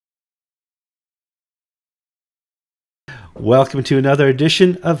Welcome to another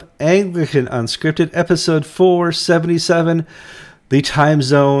edition of Anglican Unscripted, episode 477, the Time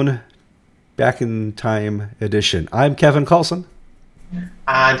Zone Back in Time edition. I'm Kevin Carlson. And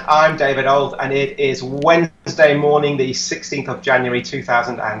I'm David Old, and it is Wednesday morning, the 16th of January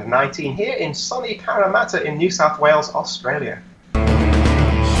 2019, here in sunny Parramatta in New South Wales, Australia.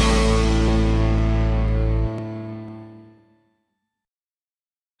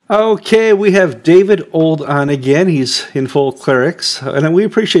 Okay, we have David Old on again. He's in full clerics, and we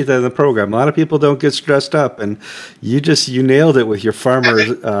appreciate that in the program. A lot of people don't get stressed up, and you nailed it with your farmer.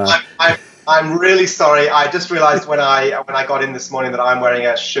 I'm really sorry. I just realized when I got in this morning that I'm wearing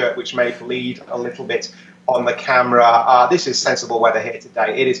a shirt which may bleed a little bit on the camera. This is sensible weather here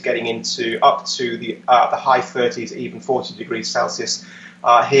today. It is getting up to the high 30s, even 40 degrees Celsius.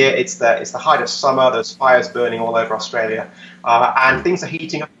 Here it's the height of summer. There's fires burning all over Australia, and things are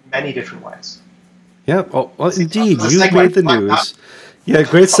heating up in many different ways. Yeah, well indeed, you made the news. Yeah,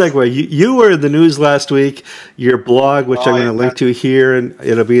 great segue. You were in the news last week. Your blog, which I'm going to link to here, and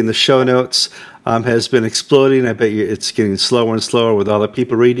it'll be in the show notes, has been exploding. I bet you it's getting slower and slower with all the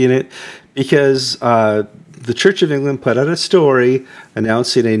people reading it, because the Church of England put out a story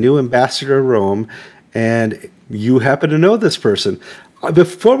announcing a new ambassador to Rome, and you happen to know this person.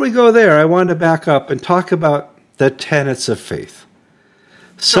 Before we go there, I wanted to back up and talk about the tenets of faith.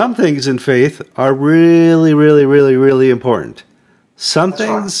 Some things in faith are really, really, really, really important. Some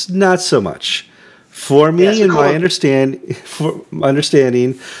things, not so much. For me, in my understanding,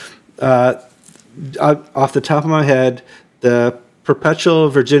 off the top of my head, the perpetual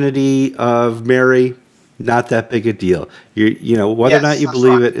virginity of Mary, not that big a deal. You know, whether or not you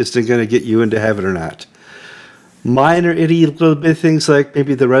believe it is going to get you into heaven or not. Minor itty little bit things like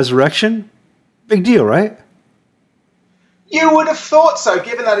maybe the resurrection, big deal, right? You would have thought so,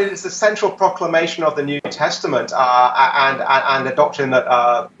 given that it is the central proclamation of the New Testament, and a doctrine that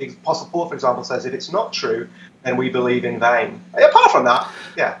the Apostle Paul, for example, says if it's not true, then we believe in vain. Apart from that,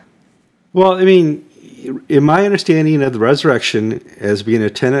 yeah. Well, I mean, in my understanding of the resurrection as being a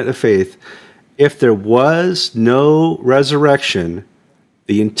tenet of faith, if there was no resurrection,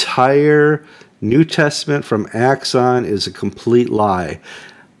 the entire New Testament from Acts on is a complete lie.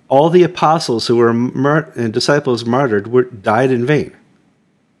 All the apostles who were and disciples martyred died in vain.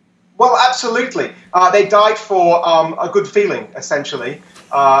 Well, absolutely. They died for a good feeling, essentially,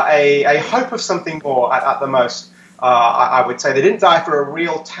 a hope of something more at the most, I would say. They didn't die for a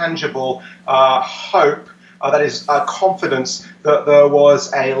real tangible hope, that is confidence that there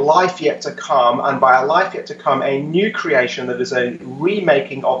was a life yet to come, and by a life yet to come, a new creation that is a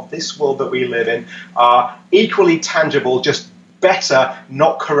remaking of this world that we live in, equally tangible, just better,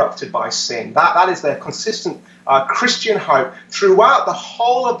 not corrupted by sin. That is their consistent Christian hope throughout the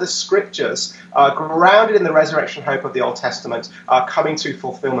whole of the Scriptures, grounded in the resurrection hope of the Old Testament, coming to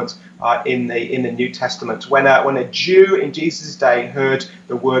fulfillment in the New Testament. When a Jew in Jesus' day heard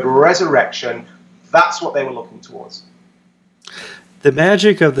the word resurrection, that's what they were looking towards. The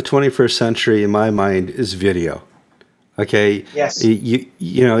magic of the 21st century, in my mind, is video. Okay? Yes. You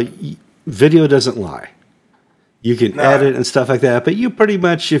know, video doesn't lie. You can edit and stuff like that, but you pretty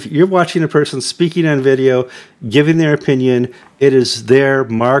much, if you're watching a person speaking on video, giving their opinion, it is there,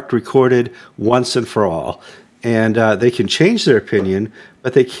 marked, recorded, once and for all. And they can change their opinion,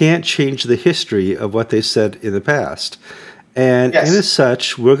 but they can't change the history of what they said in the past. And in as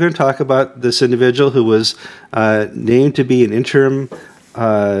such, we're going to talk about this individual who was named to be an interim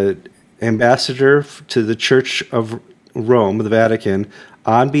ambassador to the Church of Rome, the Vatican,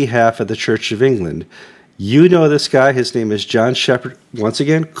 on behalf of the Church of England. You know this guy. His name is John Shepherd. Once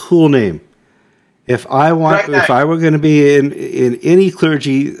again, cool name. If I were going to be in any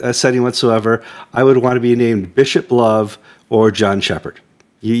clergy setting whatsoever, I would want to be named Bishop Love or John Shepherd.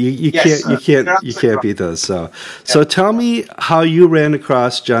 You can't beat those. So tell me how you ran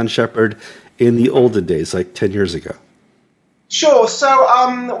across John Shepherd in the olden days, like 10 years ago. Sure. So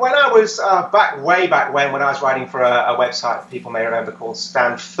when I was way back when I was writing for a website people may remember called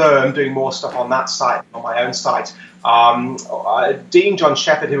Stand Firm, doing more stuff on that site, on my own site, Dean John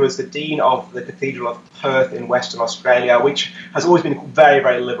Shepherd, who was the Dean of the Cathedral of Perth in Western Australia, which has always been a very,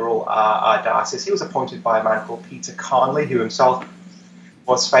 very liberal diocese. He was appointed by a man called Peter Carnley, who himself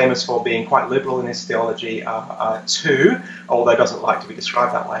was famous for being quite liberal in his theology too, although doesn't like to be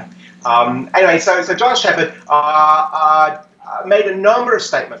described that way. Anyway, so John Shepherd made a number of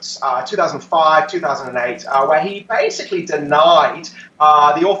statements, 2005, 2008, where he basically denied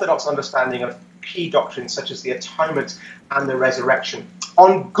the orthodox understanding of key doctrines such as the atonement and the resurrection.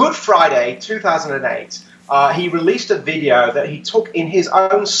 On Good Friday 2008, he released a video that he took in his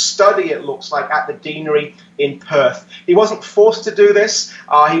own study, it looks like, at the deanery in Perth. He wasn't forced to do this.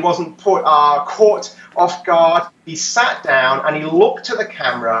 He wasn't caught off guard. He sat down and he looked to the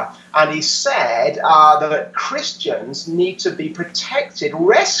camera and he said that Christians need to be protected,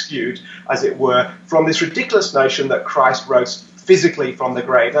 rescued, as it were, from this ridiculous notion that Christ rose physically from the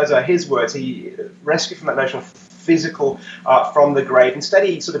grave. Those are his words. He rescued from that notion of physical from the grave. Instead,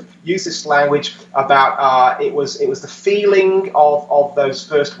 he sort of used this language about it was the feeling of those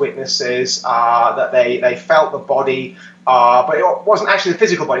first witnesses that they felt the body, but it wasn't actually the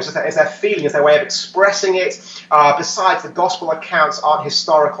physical body. It's their feeling, it's their way of expressing it. Besides, the gospel accounts aren't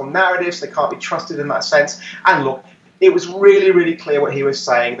historical narratives; they can't be trusted in that sense. And look, it was really, really clear what he was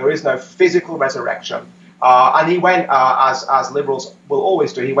saying. There is no physical resurrection. And he went, as liberals will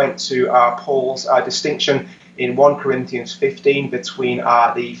always do, he went to Paul's distinction in 1 Corinthians 15 between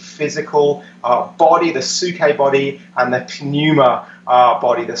the physical body, the suke body, and the pneuma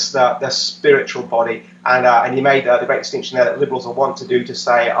body, the spiritual body. And he made the great distinction there that liberals will want to do, to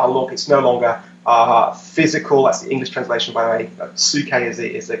say, oh, look, it's no longer physical. That's the English translation, by the way. Suke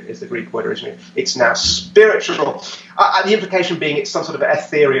is the Greek word originally. It's now spiritual. The implication being it's some sort of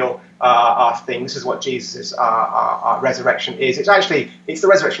ethereal thing. This is what Jesus' resurrection is. It's the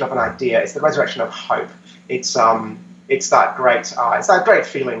resurrection of an idea. It's the resurrection of hope. It's that great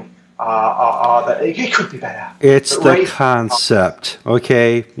feeling that it could be better. It's the concept,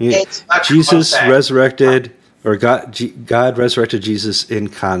 okay? Jesus resurrected, or God resurrected Jesus in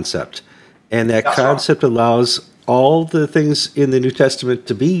concept. And that concept allows all the things in the New Testament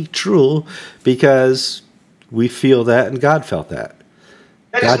to be true because we feel that and God felt that.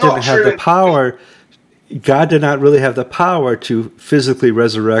 God didn't have the power. God did not really have the power to physically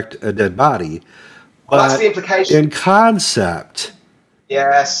resurrect a dead body. Well, that's the implication. In concept.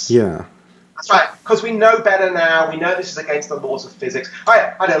 Yes. Yeah. That's right, because we know better now. We know this is against the laws of physics.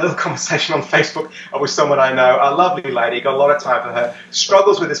 I had a little conversation on Facebook with someone I know, a lovely lady, got a lot of time for her,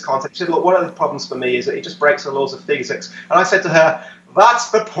 struggles with this concept. She said, look, one of the problems for me is that it just breaks the laws of physics. And I said to her, that's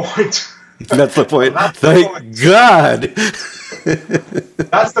the point. That's the point. Thank God.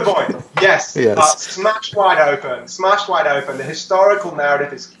 That's the point. Yes. Smashed wide open. Smashed wide open. The historical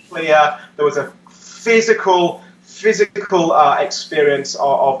narrative is clear. There was a physical experience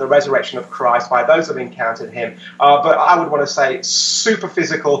of the resurrection of Christ by those who have encountered him. But I would want to say super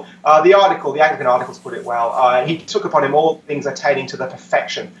physical. The Anglican articles put it well. He took upon him all things attaining to the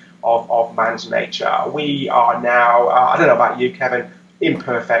perfection of man's nature. We are now, I don't know about you, Kevin,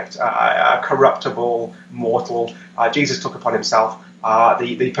 imperfect, corruptible, mortal. Jesus took upon himself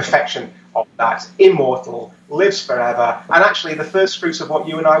the perfection of that, immortal, lives forever, and actually the first fruits of what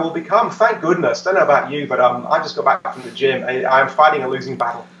you and I will become. Thank goodness. Don't know about you, but I just got back from the gym. I'm fighting a losing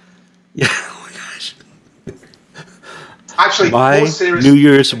battle. Yeah, oh my gosh. Actually, my New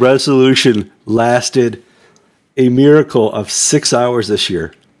Year's resolution lasted a miracle of 6 hours this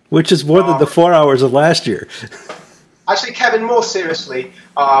year, which is more than the 4 hours of last year. Actually, Kevin, more seriously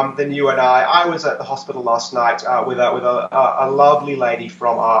than you and I was at the hospital last night with a lovely lady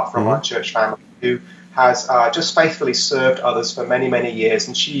from our church family who has just faithfully served others for many, many years,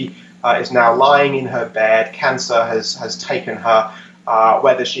 and she is now lying in her bed. Cancer has taken her.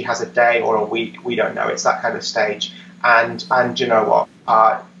 Whether she has a day or a week, we don't know. It's that kind of stage. And you know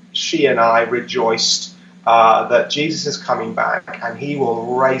what? She and I rejoiced that Jesus is coming back, and He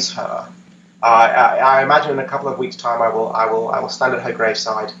will raise her. I imagine in a couple of weeks' time, I will stand at her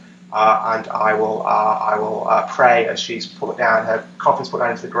graveside, and I will pray as she's put down, her coffin's put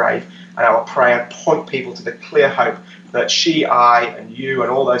down into the grave, and I will pray and point people to the clear hope that she, I, and you, and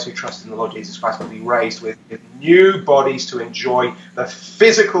all those who trust in the Lord Jesus Christ will be raised with new bodies to enjoy the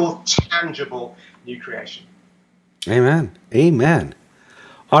physical, tangible new creation. Amen. Amen.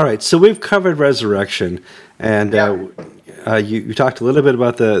 All right, so we've covered resurrection, and you talked a little bit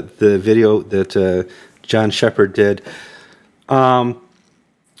about the video that John Shepherd did. Why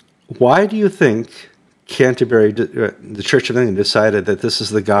do you think Canterbury, the Church of England, decided that this is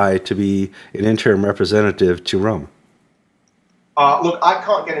the guy to be an interim representative to Rome? Look, I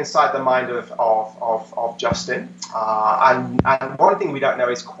can't get inside the mind of Justin, and one thing we don't know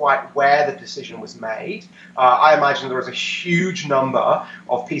is quite where the decision was made. I imagine there was a huge number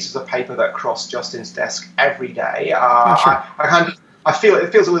of pieces of paper that crossed Justin's desk every day. Sure. I feel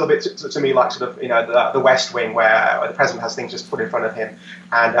it feels a little bit to me like sort of the West Wing, where the president has things just put in front of him,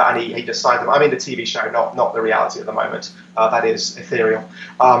 and he just signs them. I mean the TV show, not the reality at the moment. That is ethereal.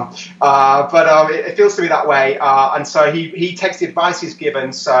 But it feels to me that way, and so he takes the advice he's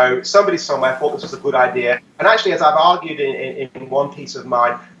given. So somebody somewhere thought this was a good idea, And actually, as I've argued in one piece of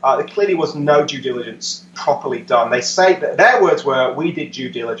mine, there clearly was no due diligence properly done. They say that their words were, "We did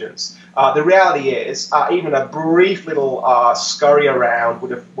due diligence." The reality is, even a brief little scurry around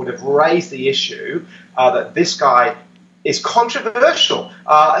would have raised the issue that this guy is controversial.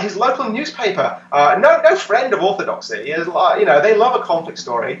 His local newspaper, no friend of orthodoxy. Is, they love a conflict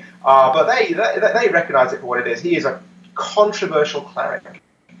story, but they recognise it for what it is. He is a controversial cleric.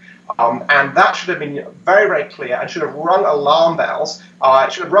 And that should have been very, very clear and should have rung alarm bells.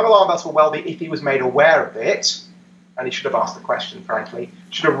 It should have rung alarm bells for Welby if he was made aware of it, and he should have asked the question, frankly.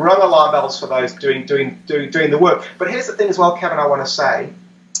 Should have rung alarm bells for those doing the work. But here's the thing as well, Kevin, I want to say.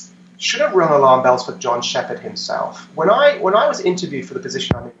 Should have rung alarm bells for John Shepherd himself. When I was interviewed for the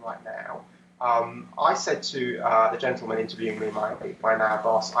position I'm in right now, I said to the gentleman interviewing me, my now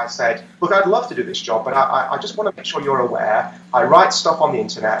boss, I said, look, I'd love to do this job, but I just want to make sure you're aware. I write stuff on the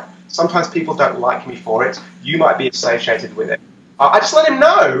internet. Sometimes people don't like me for it. You might be associated with it. I just let him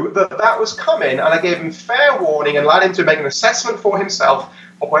know that was coming, and I gave him fair warning and allowed him to make an assessment for himself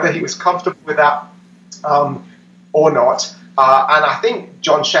of whether he was comfortable with that or not. And I think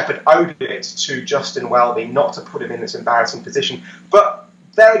John Shepherd owed it to Justin Welby not to put him in this embarrassing position. But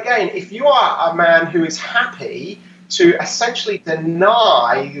there again, if you are a man who is happy to essentially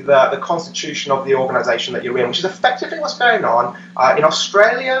deny the constitution of the organisation that you're in, which is effectively what's going on, in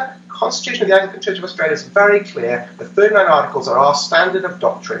Australia, the Constitution of the Anglican Church of Australia is very clear. The 39 Articles are our standard of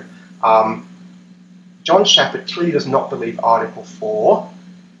doctrine. John Shepherd clearly does not believe Article 4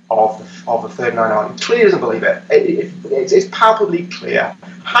 of the 39 Articles. He clearly doesn't believe it. It's palpably clear.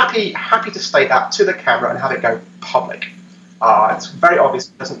 Happy to state that to the camera and have it go public. It's very obvious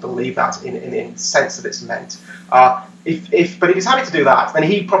he doesn't believe that in the sense that it's meant. But if he's happy to do that, then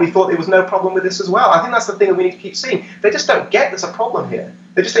he probably thought there was no problem with this as well. I think that's the thing that we need to keep seeing. They just don't get there's a problem here.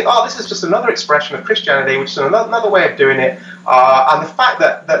 They just think, oh, this is just another expression of Christianity, which is another way of doing it. And the fact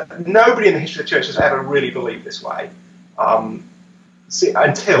that nobody in the history of the church has ever really believed this way. That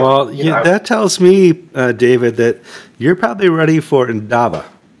tells me, David, that you're probably ready for Indaba.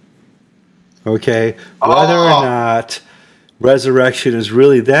 Okay? Whether or not resurrection is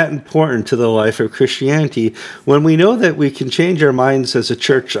really that important to the life of Christianity, when we know that we can change our minds as a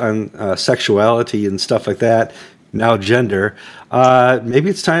church on sexuality and stuff like that, now gender, maybe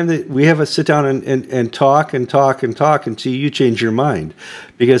it's time that we have a sit down and talk until you change your mind,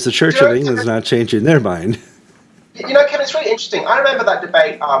 because the Church of England is not changing their mind. You know, Kevin, it's really interesting. I remember that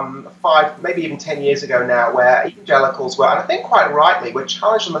debate 5, maybe even 10 years ago now, where evangelicals were, and I think quite rightly, were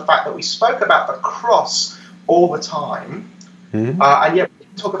challenged on the fact that we spoke about the cross all the time, and yet we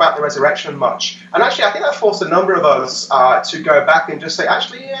didn't talk about the resurrection much. And actually, I think that forced a number of us to go back and just say,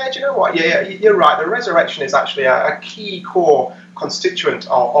 actually, yeah, do you know what? Yeah, you're right. The resurrection is actually a key core constituent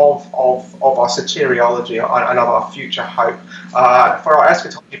of our soteriology and of our future hope. For our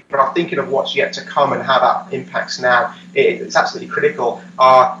eschatology, for our thinking of what's yet to come and how that impacts now, it's absolutely critical.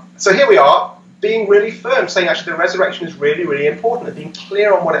 So here we are, being really firm, saying actually the resurrection is really, really important, and being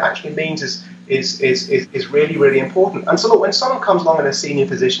clear on what it actually means is really, really important. And so look, when someone comes along in a senior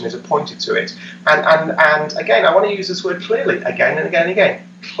position, is appointed to it, and again, I want to use this word clearly, again and again and again,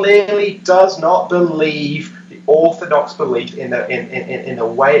 clearly does not believe the orthodox belief in the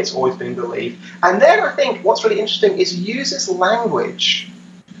way it's always been believed. And then I think what's really interesting is uses language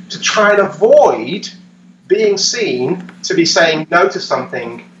to try and avoid being seen to be saying no to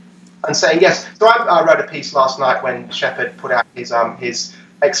something and saying yes. So I wrote a piece last night when Shepherd put out his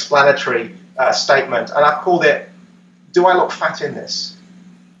explanatory statement, and I've called it, "Do I look fat in this?"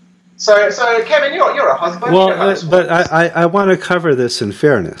 So Kevin, you're a husband. Well, but I want to cover this in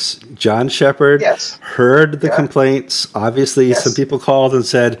fairness. John Shepherd heard the complaints. Obviously, some people called and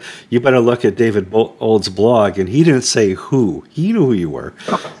said, you better look at David Old's blog, and he didn't say who. He knew who you were.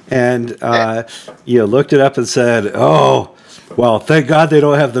 And looked it up and said, oh, well, thank God they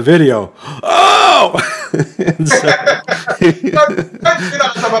don't have the video. Oh! And so,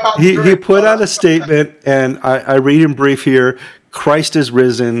 he put out a statement, and I read in brief here, Christ is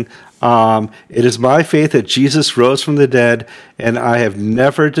risen. It is my faith that Jesus rose from the dead, and I have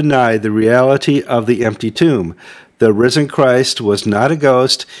never denied the reality of the empty tomb. The risen Christ was not a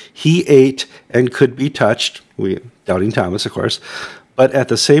ghost. He ate and could be touched. Doubting Thomas, of course. But at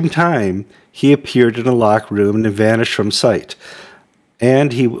the same time, he appeared in a locked room and vanished from sight.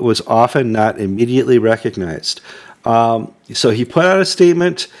 And he was often not immediately recognized. So he put out a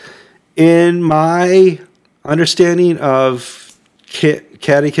statement. In my understanding of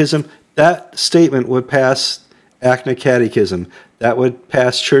catechism, that statement would pass ACNA catechism. That would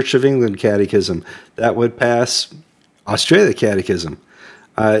pass Church of England catechism. That would pass Australia catechism.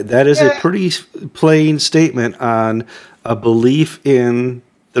 That is a pretty plain statement on a belief in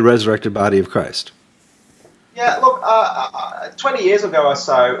the resurrected body of Christ. Yeah, look, 20 years ago or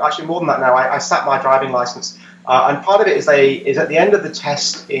so, actually more than that now, I sat my driving license. And part of it is at the end of the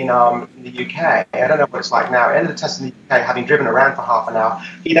test in the UK, I don't know what it's like now, at the end of the test in the UK, having driven around for half an hour,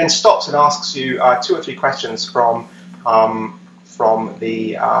 he then stops and asks you 2 or 3 questions from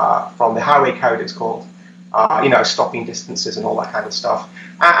the highway code, it's called, stopping distances and all that kind of stuff.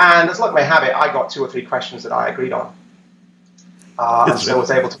 And as luck may have it, I got 2 or 3 questions that I agreed on. And so I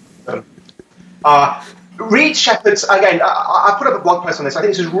was able to put them. Read Shepherd's, again, I put up a blog post on this. I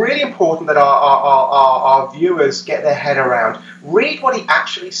think this is really important that our viewers get their head around. Read what he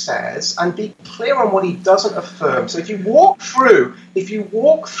actually says and be clear on what he doesn't affirm. So if you walk through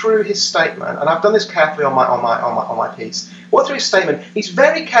his statement, and I've done this carefully on my piece, walk through his statement, he's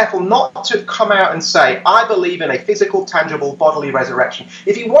very careful not to come out and say, I believe in a physical, tangible, bodily resurrection.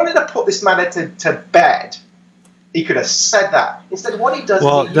 If he wanted to put this matter to bed, he could have said that. Instead, what he does is to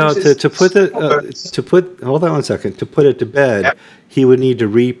hold on one second. To put it to bed, he would need to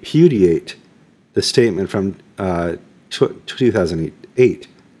repudiate the statement from 2008.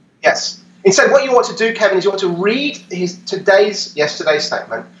 Yes. Instead, what you ought to do, Kevin, is you ought to read yesterday's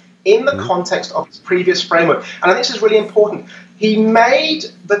statement in the context of his previous framework. And I think this is really important. He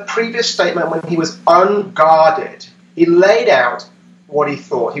made the previous statement when he was unguarded. He laid out what he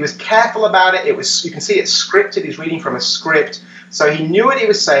thought. He was careful about it. You can see it's scripted. He's reading from a script. So he knew what he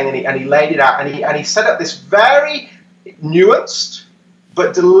was saying, and he laid it out. And he set up this very nuanced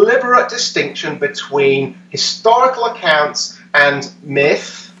but deliberate distinction between historical accounts and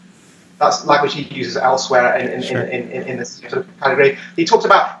myth. That's language he uses elsewhere in this sort of category. He talks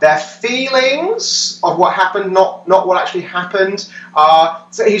about their feelings of what happened, not what actually happened.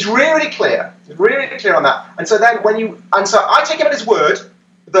 So he's really clear. He's really clear on that. And so then so I take him at his word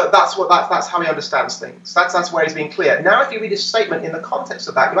that that's how he understands things. That's where he's being clear. Now, if you read his statement in the context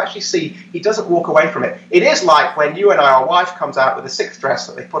of that, you actually see he doesn't walk away from it. It is like when you and I, our wife comes out with the 6th dress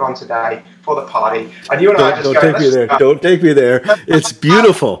that they put on today for the party, and you and I just don't take me there. Don't take me there. It's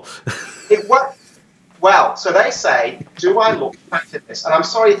beautiful. It works well. So they say, "Do I look fat in this?" And I'm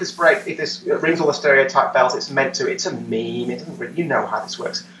sorry if this rings all the stereotype bells. It's meant to. It's a meme. It doesn't really, you know how this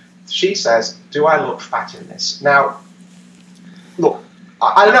works. She says, "Do I look fat in this?" Now, look,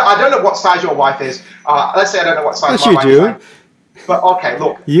 I don't know what size your wife is. Let's say I don't know what size my wife is. But okay,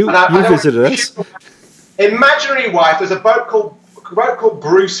 look, you visited us. Imaginary wife. There's a boat called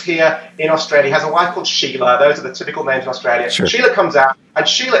Bruce here in Australia. Has a wife called Sheila. Those are the typical names in Australia. Sure. Sheila comes out, and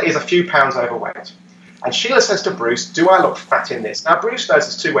Sheila is a few pounds overweight. And Sheila says to Bruce, "Do I look fat in this?" Now, Bruce knows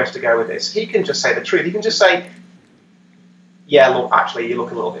there's 2 ways to go with this. He can just say the truth. He can just say, "Yeah, look, actually, you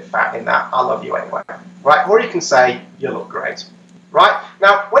look a little bit fat in that. I love you anyway." Right? Or he can say, "You look great." Right?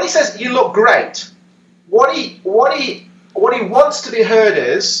 Now, when he says you look great, what he wants to be heard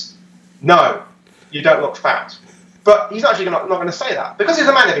is, "No, you don't look fat." But he's actually not going to say that because he's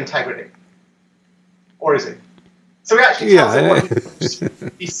a man of integrity. Or is he? So he actually tells him what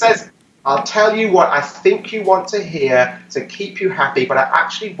he says, "I'll tell you what I think you want to hear to keep you happy, but I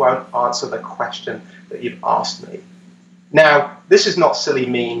actually won't answer the question that you've asked me." Now, this is not silly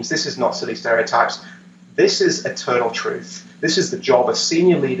memes. This is not silly stereotypes. This is eternal truth. This is the job of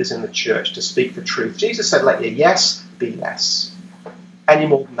senior leaders in the church to speak the truth. Jesus said, "Let your yes be less." Any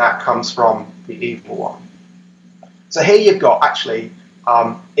more than that comes from the evil one. So here you've got, actually,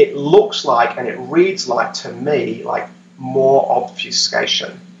 it looks like, and it reads like, to me, like more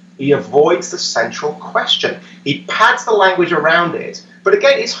obfuscation. He avoids the central question. He pads the language around it. But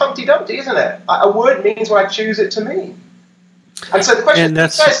again, it's Humpty Dumpty, isn't it? A word means what I choose it to mean. And so the question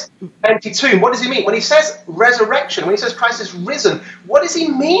is, he says empty tomb, what does he mean? When he says resurrection, when he says Christ is risen, what does he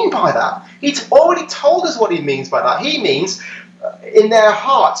mean by that? He's already told us what he means by that. He means in their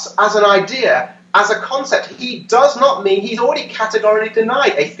hearts as an idea, as a concept. He does not mean, he's already categorically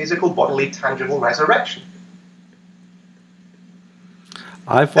denied a physical, bodily, tangible resurrection.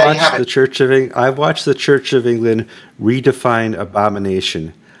 I've watched the Church of England redefine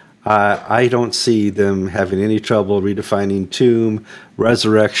abomination. I don't see them having any trouble redefining tomb,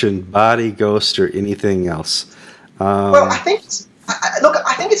 resurrection, body, ghost, or anything else. Well, I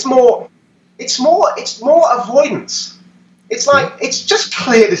think it's more avoidance. It's like, it's just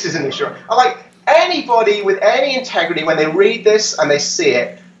clear this is an issue. Like anybody with any integrity, when they read this and they see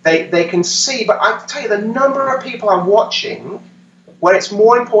it, they can see. But I tell you, the number of people I'm watching where it's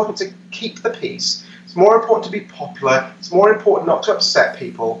more important to keep the peace, it's more important to be popular, it's more important not to upset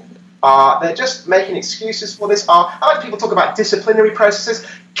people. They're just making excuses for this. I like people talk about disciplinary processes.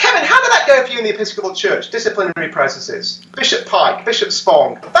 Kevin, how did that go for you in the Episcopal Church? Disciplinary processes. Bishop Pike, Bishop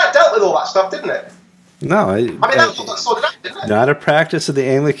Spong. That dealt with all that stuff, didn't it? No, I mean, that got sorted out, didn't it? Not a practice of the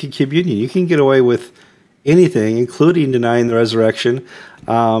Anglican Communion. You can get away with anything, including denying the resurrection,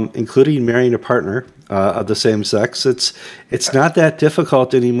 including marrying a partner of the same sex. It's not that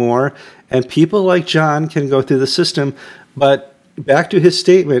difficult anymore, and people like John can go through the system. But back to his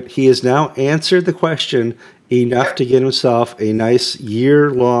statement, he has now answered the question enough to get himself a nice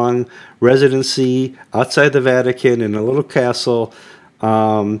year-long residency outside the Vatican in a little castle,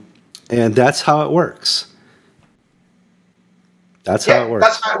 and that's how it works. That's how it works.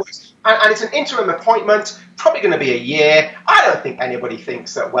 That's how it works. And it's an interim appointment, probably going to be a year. I don't think anybody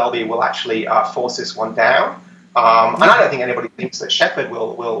thinks that Welby will actually force this one down. And I don't think anybody thinks that Shepherd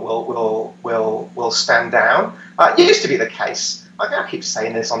will stand down. It used to be the case. I keep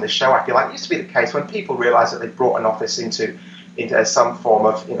saying this on this show. I feel like it used to be the case when people realised that they brought an office into some form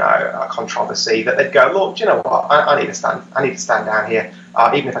of controversy, that they'd go, look, do you know what? I need to stand down here,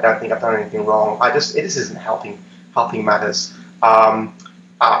 even if I don't think I've done anything wrong. This isn't helping matters. But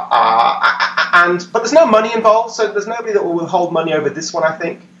there's no money involved, so there's nobody that will withhold money over this one, I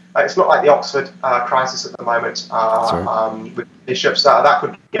think. It's not like the Oxford crisis at the moment with bishops. That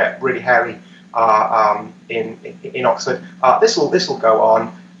could get really hairy in Oxford. This will go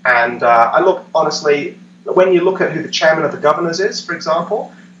on. And look, honestly, when you look at who the chairman of the governors is, for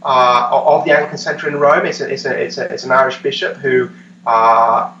example, of the Anglican Centre in Rome, it's an Irish bishop who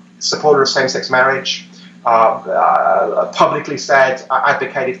supporter of same-sex marriage, publicly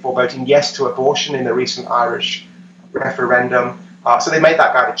advocated for voting yes to abortion in the recent Irish referendum. So they made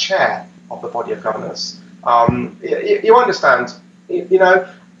that guy the chair of the body of governors. You understand,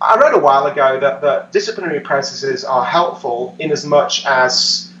 I read a while ago that disciplinary processes are helpful in as much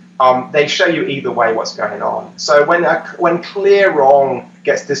as they show you either way what's going on. So when clear wrong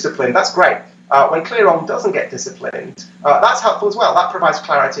gets disciplined, that's great. When clear wrong doesn't get disciplined, that's helpful as well. That provides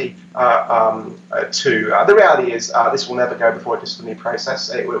clarity the reality is this will never go before a disciplinary process.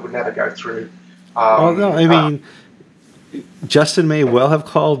 It would never go through. Well, no, I mean, Justin may well have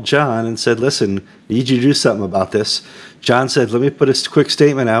called John and said, listen, need you to do something about this. John said, let me put a quick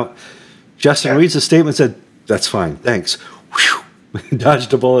statement out. Justin reads the statement and said, that's fine, thanks. Whew,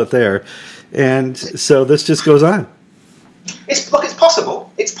 dodged a bullet there. And so this just goes on. It's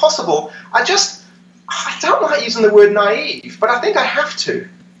possible. It's possible. I don't like using the word naive, but I think I have to.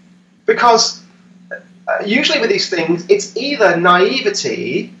 Because usually with these things, it's either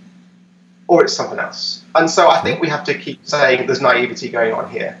naivety or it's something else. And so I think we have to keep saying there's naivety going on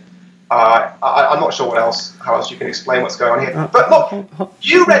here. I'm not sure how else you can explain what's going on here. But look,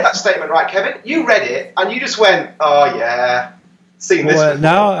 you read that statement, right, Kevin? You read it, and you just went, oh, yeah, seen this before.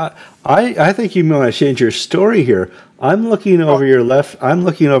 Now, I think you want to change your story here. I'm looking over your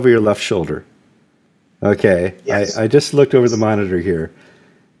left shoulder. Okay, yes. I just looked over the monitor here,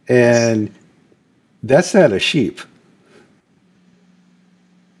 and that's not a sheep.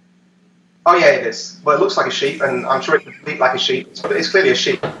 Oh yeah, it is. Well, it looks like a sheep, and I'm sure it can bleat like a sheep. But it's clearly a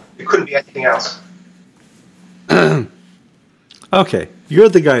sheep. It couldn't be anything else. Okay, you're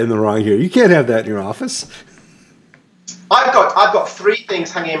the guy in the wrong here. You can't have that in your office. I've got 3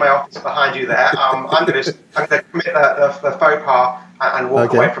 things hanging in my office behind you there. I'm going to commit the faux pas and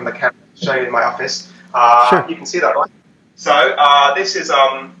walk away from the camera to show you in my office. Sure. You can see that, right? So this is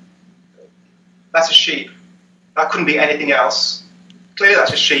that's a sheep. That couldn't be anything else. Clearly,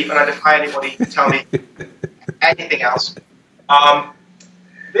 that's a sheep, and I defy anybody to tell me anything else.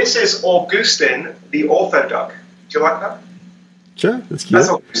 This is Augustine, the orthodox. Do you like that? Sure, that's cute. That's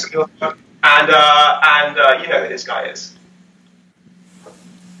Augustine, the orthodox. And you know who this guy is.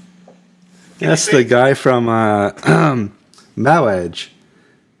 That's the guy from Mowedge.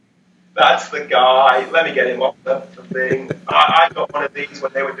 That's the guy. Let me get him off the thing. I got one of these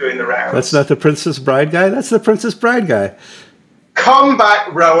when they were doing the rounds. That's not the Princess Bride guy? That's the Princess Bride guy. Come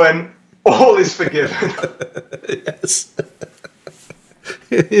back, Rowan. All is forgiven. Yes.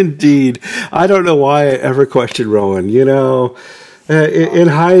 Indeed. I don't know why I ever questioned Rowan. In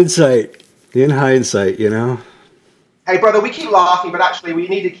hindsight, Hey, brother, we keep laughing, but actually we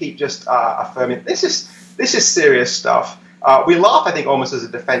need to keep just affirming. This is serious stuff. We laugh, I think, almost as a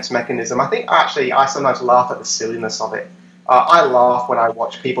defense mechanism. I think, actually, I sometimes laugh at the silliness of it. I laugh when I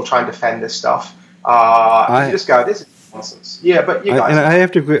watch people try and defend this stuff. You just go, this is nonsense. Yeah, but you guys... I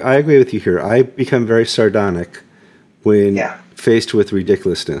agree with you here. I become very sardonic when faced with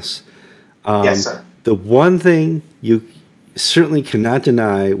ridiculousness. Yes, sir. The one thing you certainly cannot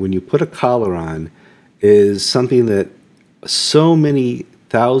deny when you put a collar on is something that so many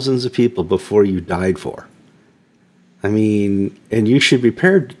thousands of people before you died for. I mean, and you should be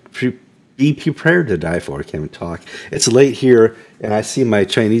prepared to die for. I can't even talk. It's late here, and I see my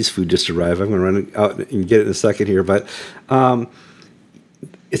Chinese food just arrived. I'm going to run out and get it in a second here, but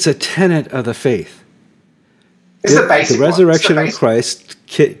it's a tenet of the faith. It's a basic The resurrection of Christ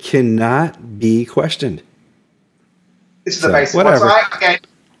cannot be questioned. This is the basic one. So I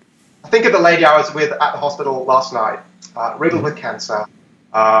think of the lady I was with at the hospital last night, riddled with cancer.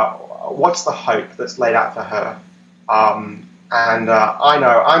 What's the hope that's laid out for her? And I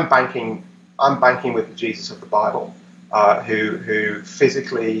know I'm banking with the Jesus of the Bible, who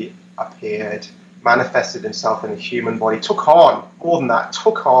physically appeared, manifested himself in a human body, took on, more than that,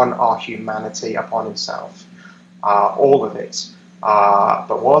 took on our humanity upon himself, all of it,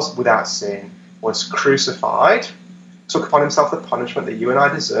 but was without sin, was crucified, took upon himself the punishment that you and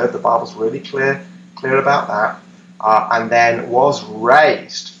I deserve. The Bible's really clear about that, and then was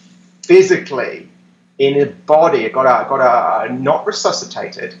raised physically in a body, got not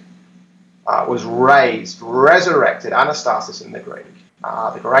resuscitated, was raised, resurrected, anastasis in the Greek,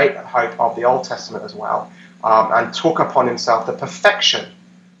 the great hope of the Old Testament as well, and took upon himself the perfection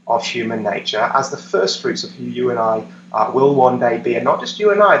of human nature as the first fruits of who you and I will one day be, and not just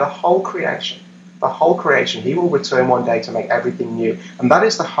you and I, the whole creation. The whole creation. He will return one day to make everything new. And that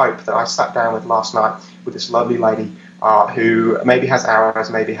is the hope that I sat down with last night with this lovely lady who maybe has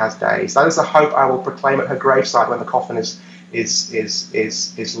hours, maybe has days. That is the hope I will proclaim at her graveside when the coffin is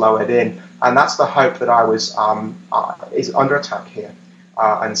lowered in. And that's the hope that I was is under attack here.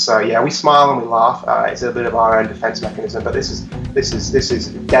 And so yeah, we smile and we laugh. It's a bit of our own defense mechanism, but this is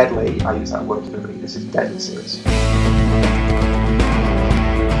deadly. I use that word deliberately. This is deadly serious.